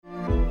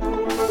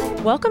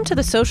Welcome to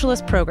the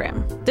Socialist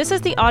Program. This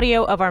is the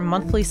audio of our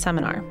monthly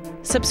seminar.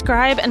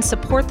 Subscribe and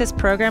support this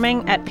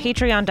programming at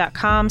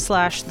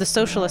patreon.com/The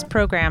Socialist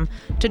Program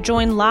to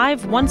join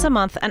live once a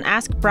month and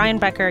ask Brian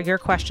Becker your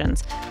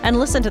questions and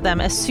listen to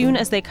them as soon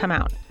as they come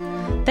out.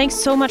 Thanks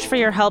so much for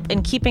your help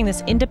in keeping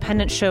this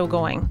independent show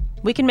going.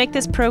 We can make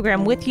this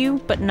program with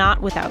you, but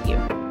not without you.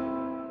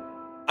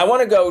 I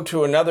want to go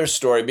to another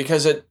story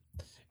because it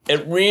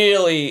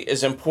really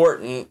is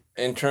important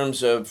in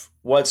terms of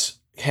what's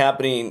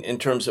happening in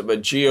terms of a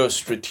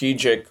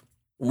geostrategic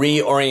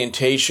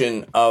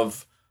reorientation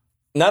of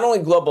not only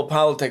global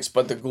politics,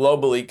 but the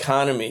global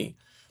economy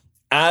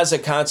as a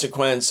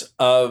consequence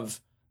of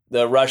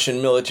the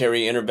Russian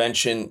military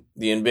intervention,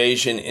 the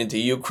invasion into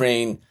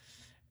Ukraine,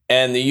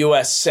 and the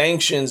U.S.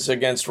 sanctions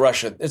against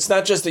Russia. It's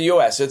not just the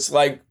U.S. It's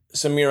like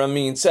Samir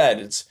Amin said,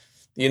 it's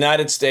the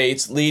United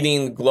States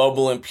leading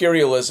global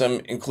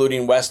imperialism,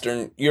 including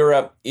Western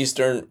Europe,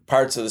 Eastern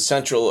parts of the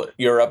Central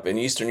Europe and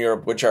Eastern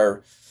Europe, which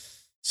are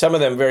some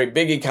of them very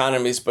big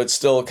economies, but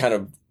still kind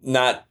of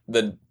not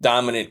the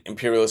dominant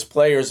imperialist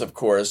players, of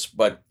course,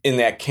 but in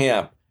that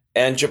camp,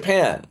 and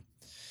Japan.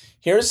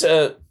 Here's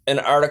an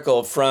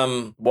article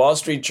from Wall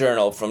Street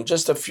Journal from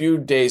just a few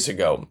days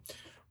ago.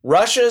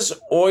 Russia's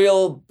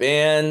oil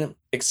ban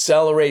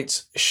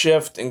accelerates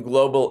shift in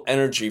global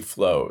energy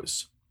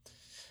flows.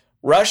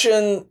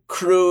 Russian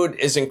crude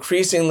is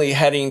increasingly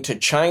heading to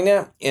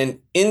China and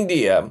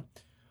India,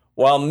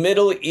 while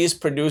Middle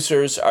East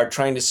producers are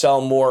trying to sell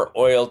more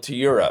oil to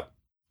Europe.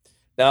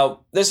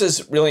 Now, this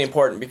is really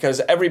important because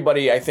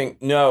everybody, I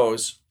think,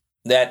 knows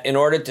that in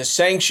order to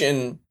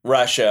sanction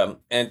Russia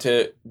and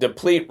to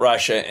deplete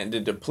Russia and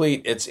to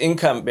deplete its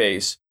income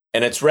base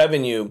and its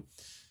revenue,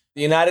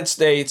 the United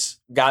States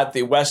got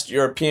the West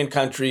European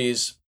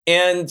countries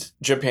and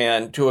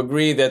Japan to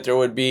agree that there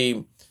would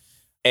be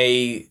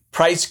a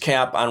price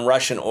cap on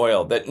Russian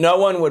oil, that no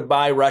one would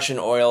buy Russian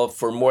oil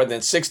for more than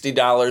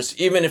 $60,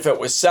 even if it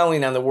was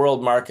selling on the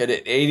world market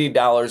at $80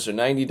 or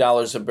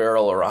 $90 a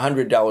barrel or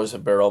 $100 a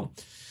barrel,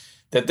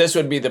 that this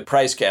would be the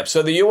price cap.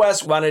 So the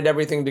U.S. wanted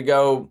everything to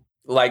go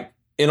like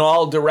in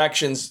all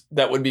directions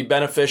that would be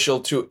beneficial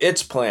to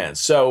its plans.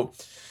 So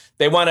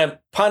they want to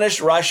punish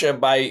Russia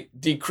by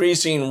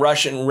decreasing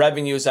Russian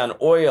revenues on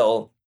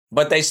oil,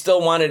 but they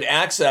still wanted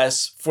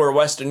access for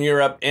Western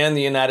Europe and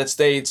the United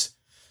States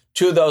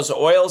to those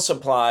oil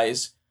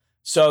supplies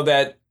so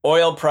that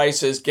oil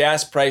prices,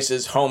 gas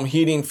prices, home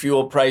heating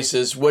fuel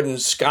prices wouldn't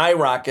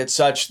skyrocket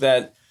such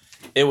that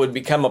it would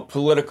become a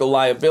political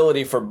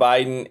liability for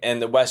Biden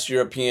and the West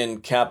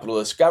European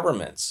capitalist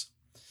governments.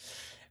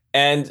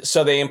 And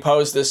so they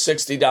imposed this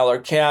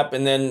 $60 cap,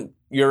 and then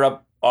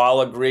Europe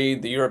all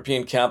agreed, the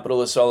European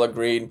capitalists all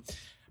agreed.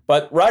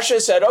 But Russia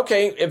said,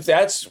 okay, if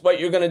that's what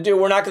you're going to do,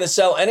 we're not going to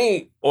sell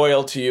any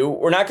oil to you.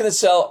 We're not going to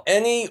sell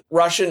any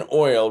Russian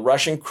oil,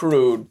 Russian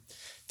crude,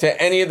 to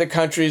any of the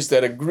countries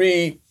that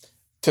agree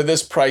to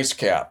this price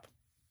cap.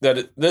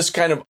 That this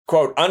kind of,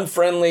 quote,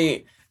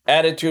 unfriendly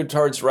attitude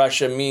towards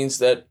Russia means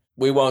that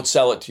we won't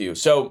sell it to you.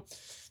 So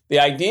the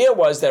idea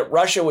was that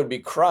Russia would be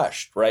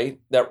crushed, right?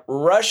 That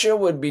Russia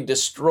would be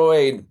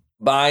destroyed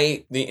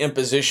by the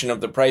imposition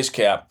of the price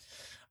cap.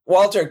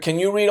 Walter, can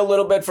you read a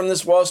little bit from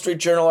this Wall Street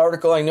Journal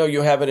article? I know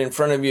you have it in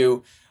front of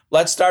you.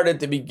 Let's start at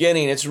the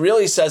beginning. It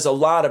really says a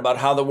lot about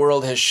how the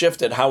world has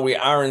shifted, how we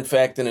are, in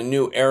fact, in a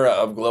new era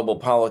of global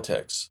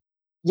politics.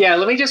 Yeah,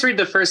 let me just read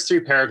the first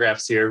three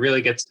paragraphs here. It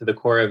really gets to the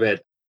core of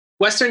it.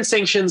 Western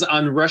sanctions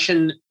on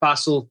Russian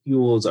fossil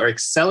fuels are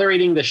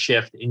accelerating the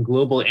shift in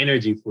global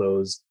energy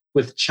flows,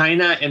 with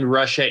China and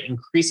Russia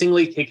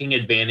increasingly taking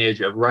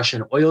advantage of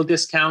Russian oil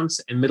discounts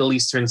and Middle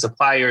Eastern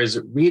suppliers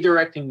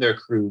redirecting their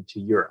crude to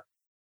Europe.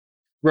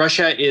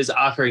 Russia is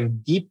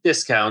offering deep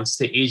discounts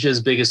to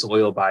Asia's biggest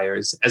oil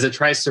buyers as it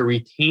tries to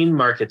retain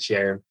market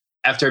share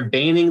after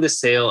banning the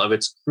sale of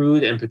its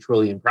crude and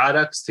petroleum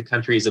products to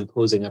countries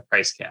imposing a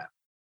price cap.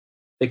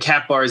 The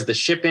cap bars the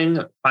shipping,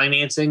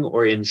 financing,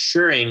 or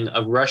insuring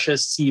of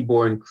Russia's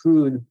seaborne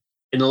crude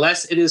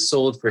unless it is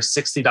sold for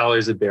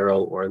 $60 a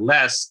barrel or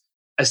less,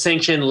 a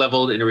sanction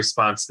leveled in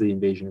response to the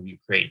invasion of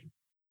Ukraine.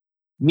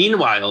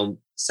 Meanwhile,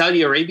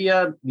 Saudi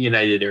Arabia, the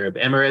United Arab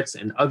Emirates,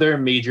 and other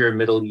major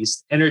Middle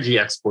East energy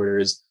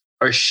exporters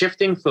are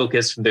shifting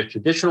focus from their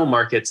traditional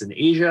markets in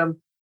Asia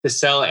to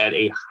sell at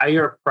a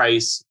higher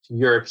price to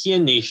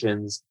European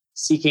nations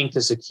seeking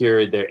to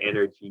secure their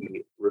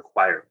energy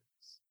requirements.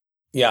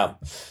 Yeah.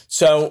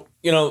 So,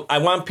 I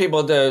want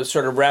people to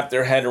sort of wrap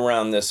their head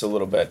around this a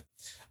little bit.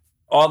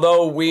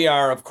 Although we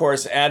are, of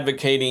course,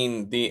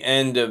 advocating the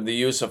end of the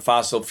use of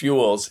fossil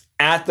fuels,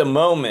 at the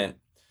moment,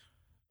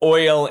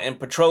 oil and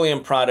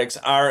petroleum products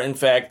are, in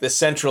fact, the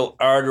central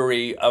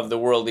artery of the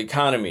world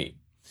economy.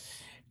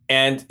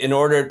 And in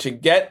order to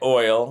get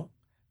oil,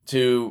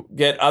 to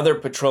get other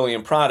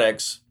petroleum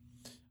products,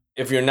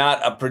 if you're not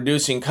a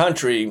producing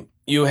country,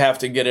 you have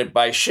to get it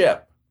by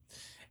ship.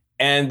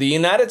 And the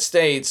United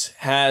States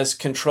has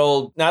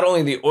controlled not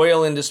only the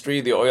oil industry,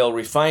 the oil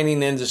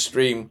refining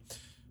industry,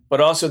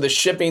 but also the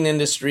shipping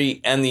industry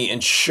and the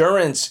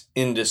insurance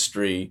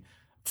industry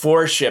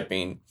for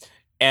shipping.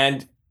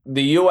 And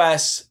the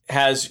U.S.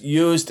 has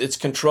used its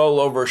control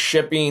over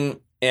shipping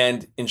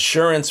and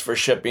insurance for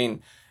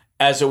shipping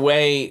as a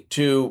way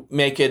to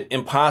make it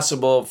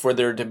impossible for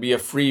there to be a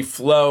free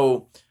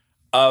flow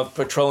of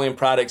petroleum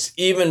products,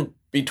 even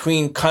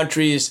between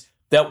countries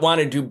that want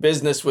to do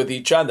business with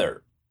each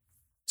other.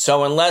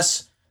 So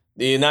unless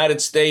the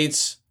United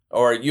States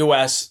or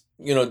U.S.,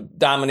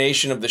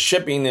 domination of the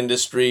shipping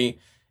industry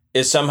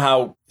is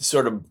somehow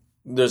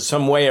there's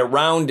some way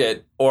around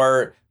it,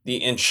 or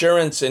the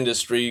insurance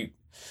industry,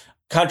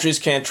 countries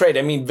can't trade.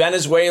 I mean,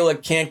 Venezuela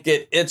can't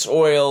get its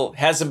oil,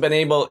 hasn't been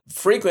able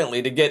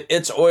frequently to get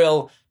its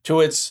oil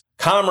to its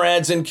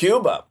comrades in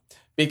Cuba,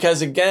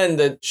 because again,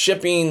 the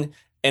shipping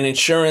and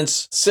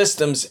insurance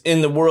systems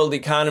in the world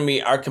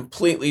economy are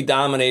completely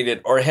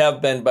dominated, or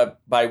have been,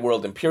 by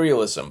world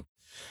imperialism.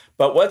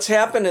 But what's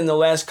happened in the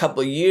last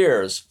couple of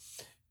years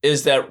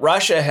is that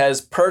Russia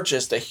has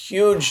purchased a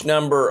huge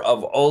number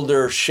of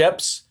older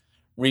ships,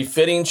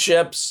 refitting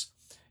ships,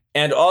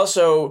 and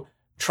also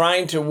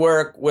trying to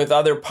work with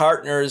other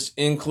partners,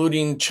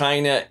 including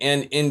China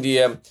and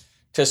India,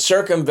 to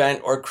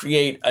circumvent or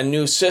create a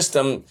new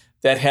system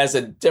that has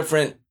a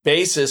different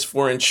basis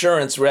for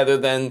insurance rather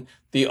than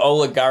the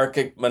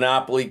oligarchic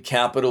monopoly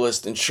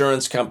capitalist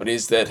insurance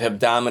companies that have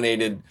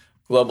dominated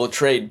global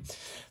trade.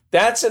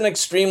 That's an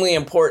extremely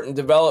important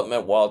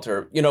development,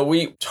 Walter.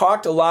 We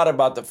talked a lot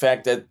about the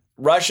fact that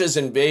Russia's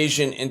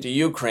invasion into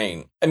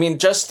Ukraine,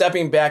 just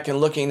stepping back and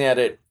looking at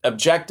it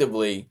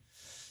objectively,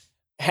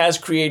 has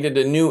created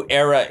a new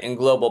era in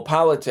global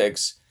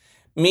politics,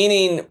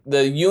 meaning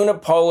the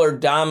unipolar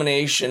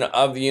domination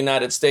of the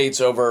United States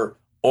over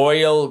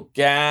oil,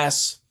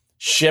 gas,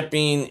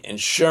 shipping,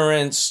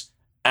 insurance,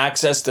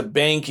 access to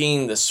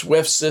banking, the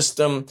SWIFT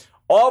system,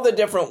 all the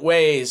different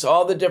ways,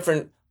 all the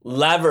different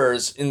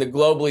levers in the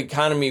global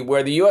economy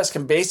where the U.S.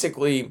 can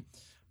basically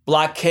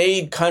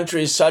blockade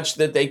countries such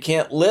that they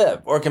can't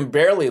live or can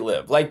barely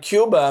live. Like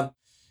Cuba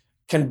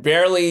can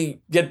barely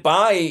get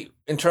by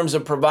in terms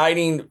of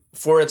providing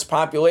for its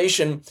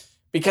population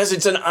because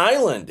it's an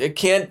island. It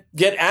can't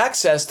get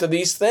access to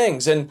these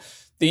things. And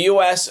the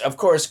U.S., of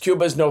course,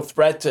 Cuba is no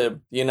threat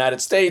to the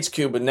United States.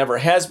 Cuba never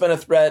has been a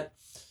threat.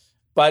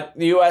 But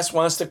the U.S.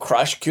 wants to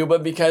crush Cuba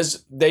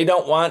because they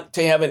don't want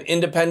to have an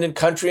independent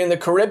country in the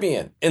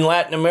Caribbean, in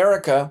Latin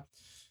America,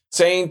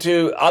 saying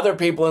to other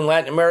people in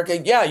Latin America,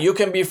 yeah, you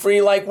can be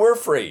free like we're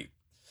free.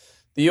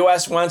 The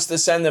U.S. wants to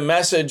send the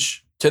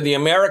message to the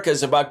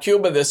Americas about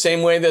Cuba the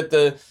same way that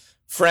the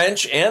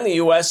French and the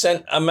U.S.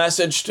 sent a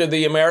message to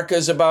the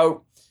Americas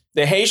about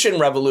the Haitian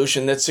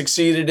Revolution that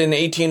succeeded in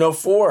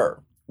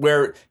 1804,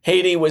 where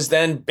Haiti was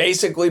then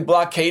basically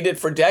blockaded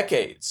for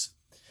decades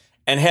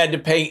and had to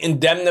pay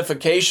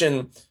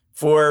indemnification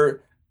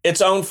for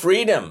its own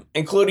freedom,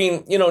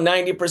 including,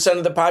 90%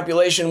 of the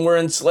population were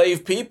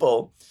enslaved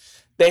people.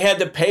 They had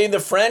to pay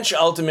the French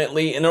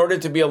ultimately in order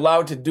to be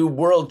allowed to do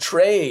world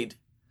trade.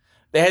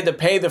 They had to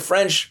pay the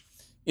French,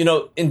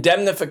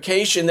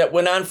 indemnification that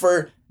went on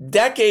for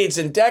decades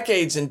and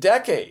decades and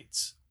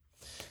decades.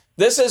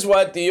 This is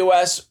what the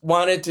U.S.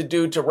 wanted to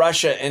do to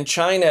Russia and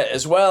China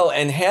as well,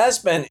 and has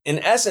been, in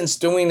essence,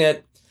 doing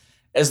it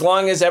as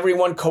long as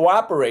everyone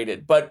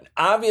cooperated. But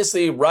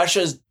obviously,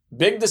 Russia's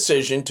big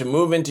decision to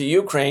move into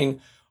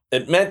Ukraine,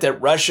 it meant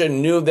that Russia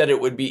knew that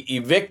it would be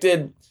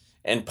evicted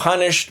and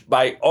punished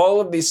by all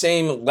of the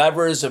same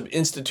levers of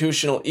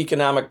institutional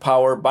economic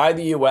power by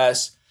the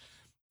U.S.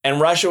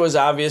 And Russia was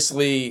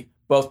obviously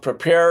both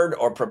prepared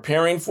or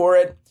preparing for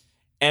it,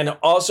 and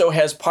also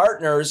has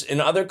partners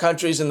in other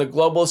countries in the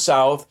global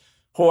South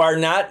who are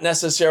not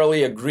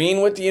necessarily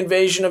agreeing with the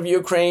invasion of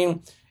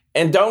Ukraine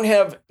and don't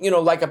have,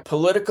 like a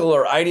political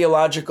or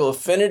ideological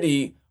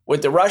affinity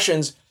with the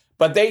Russians,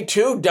 but they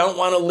too don't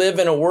want to live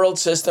in a world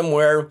system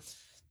where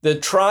the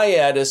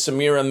triad, as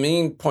Samir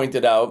Amin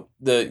pointed out,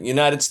 the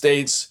United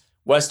States,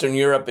 Western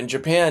Europe, and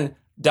Japan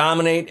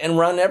dominate and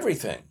run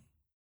everything.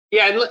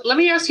 Yeah, and let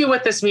me ask you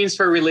what this means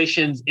for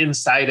relations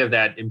inside of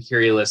that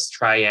imperialist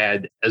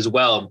triad as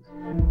well.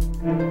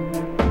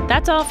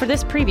 That's all for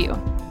this preview.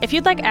 If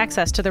you'd like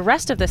access to the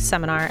rest of this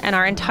seminar and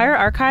our entire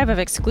archive of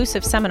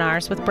exclusive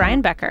seminars with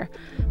Brian Becker,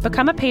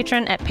 become a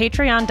patron at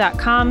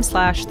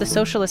patreon.com/The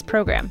Socialist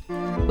Program.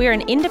 We are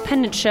an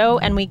independent show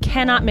and we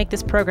cannot make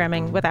this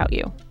programming without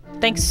you.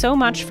 Thanks so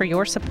much for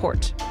your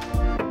support.